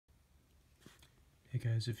Hey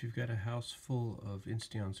guys, if you've got a house full of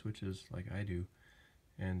Insteon switches like I do,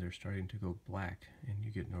 and they're starting to go black and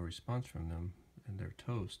you get no response from them and they're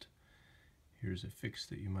toast, here's a fix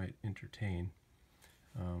that you might entertain.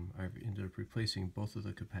 I've ended up replacing both of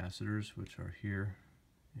the capacitors, which are here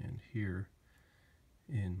and here,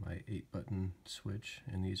 in my 8-button switch,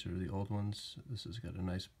 and these are the old ones. This has got a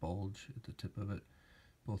nice bulge at the tip of it.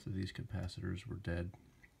 Both of these capacitors were dead,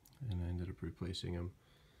 and I ended up replacing them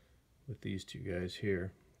with these two guys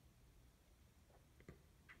here.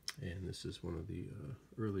 And this is one of the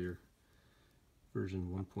earlier version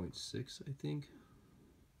 1.6, I think,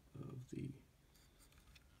 of the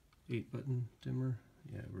 8-button dimmer.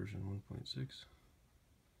 Yeah, version 1.6.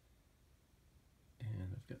 And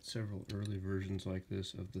I've got several early versions like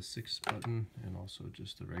this of the 6-button and also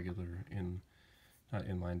just the regular not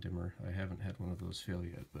inline dimmer. I haven't had one of those fail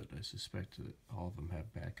yet, but I suspect that all of them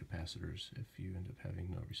have bad capacitors if you end up having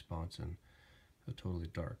no response and a totally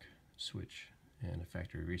dark switch and a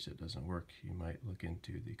factory reset doesn't work. You might look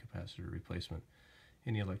into the capacitor replacement.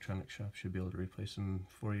 Any electronic shop should be able to replace them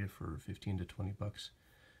for you for 15 to 20 bucks.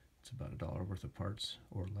 It's about $1 worth of parts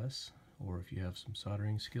or less. Or if you have some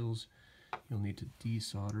soldering skills, you'll need to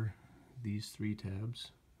desolder these 3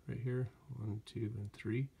 tabs right here, 1, 2, and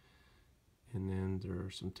 3. And then there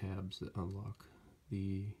are some tabs that unlock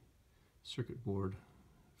the circuit board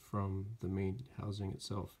from the main housing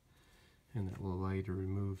itself, and that will allow you to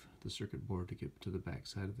remove the circuit board to get to the back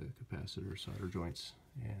side of the capacitor solder joints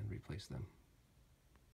and replace them.